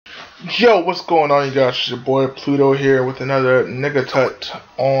Yo, what's going on, you guys? It's your boy Pluto here with another nigga tut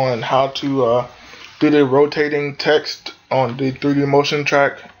on how to do the rotating text on the 3D motion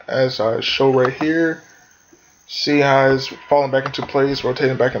track as I show right here. See how it's falling back into place,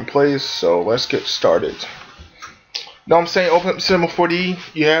 rotating back in place. So let's get started. Now I'm saying open up Cinema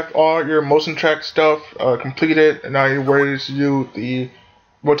 4D. You have all your motion track stuff completed, and now you're ready to do the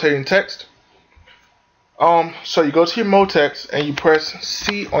rotating text. So you go to your mode text and you press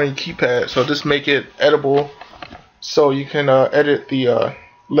C on your keypad. So just make it editable, so you can edit the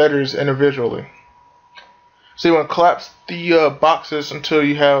letters individually. So you want to collapse the boxes until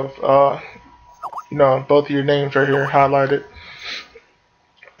you have both of your names right here highlighted.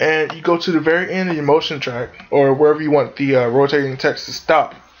 And you go to the very end of your motion track, or wherever you want the rotating text to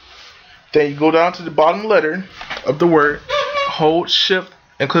stop. Then you go down to the bottom letter of the word, hold shift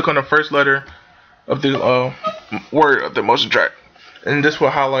and click on the first letter of the word of the motion track, and this will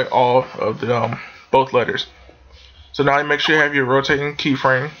highlight all of the both letters. So now you make sure you have your rotating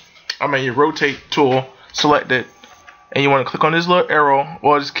keyframe, your rotate tool selected, and you want to click on this little arrow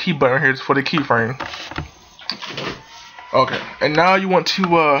or this key button here for the keyframe. Okay, and now you want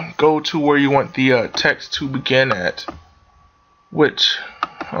to go to where you want the text to begin at, which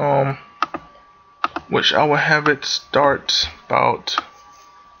I will have it start about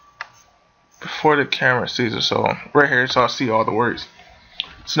before the camera sees it, so right here, so I see all the words.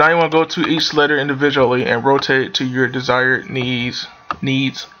 So now you want to go to each letter individually and rotate it to your desired needs.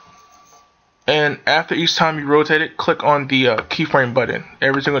 And after each time you rotate it, click on the keyframe button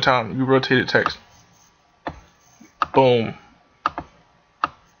every single time you rotate the text. Boom.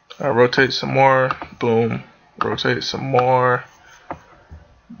 Rotate some more. Boom. Rotate some more.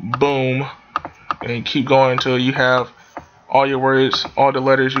 Boom. And you keep going until you have all your words, all the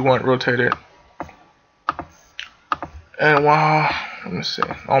letters you want rotated. And wow, let me see,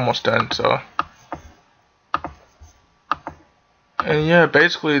 almost done. So, and yeah,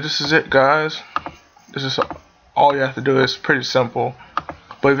 basically this is it, guys. This is all you have to do. It's pretty simple.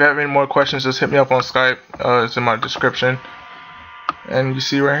 But if you have any more questions, just hit me up on Skype. It's in my description. And you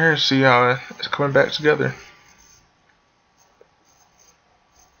see right here, see how it's coming back together.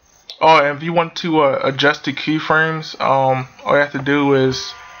 Oh, and if you want to adjust the keyframes, all you have to do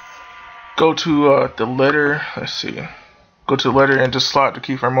is go to the letter. Let's see. Go to the letter and just slide the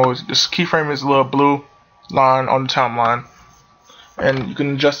keyframe over. This keyframe is a little blue line on the timeline, and you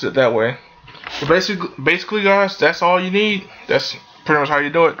can adjust it that way. So basically, guys, that's all you need. That's pretty much how you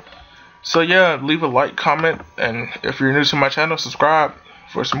do it. So yeah, leave a like, comment, and if you're new to my channel, subscribe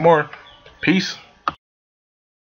for some more. Peace.